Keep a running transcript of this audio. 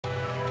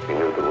He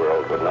knew the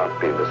world would not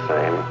be the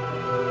same.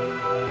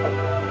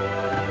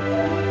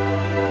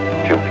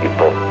 Few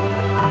people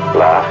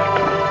laughed.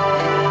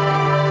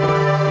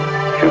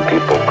 Few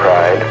people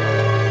cried.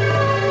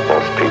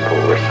 Most people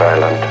were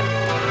silent.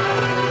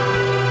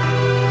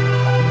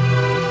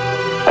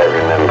 I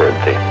remembered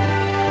the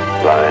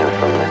line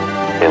from the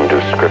Hindu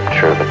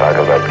scripture, the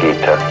Bhagavad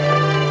Gita.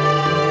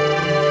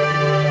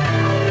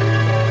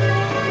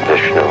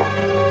 Vishnu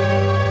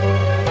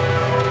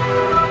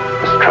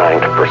was trying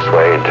to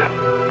persuade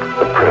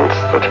the prince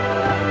that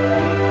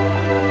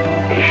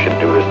he should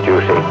do his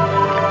duty,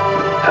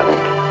 and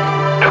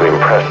to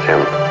impress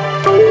him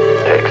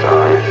takes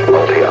on his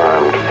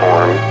multi-armed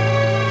form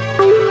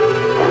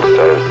and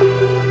says,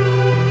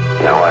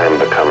 "Now I am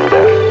become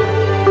death.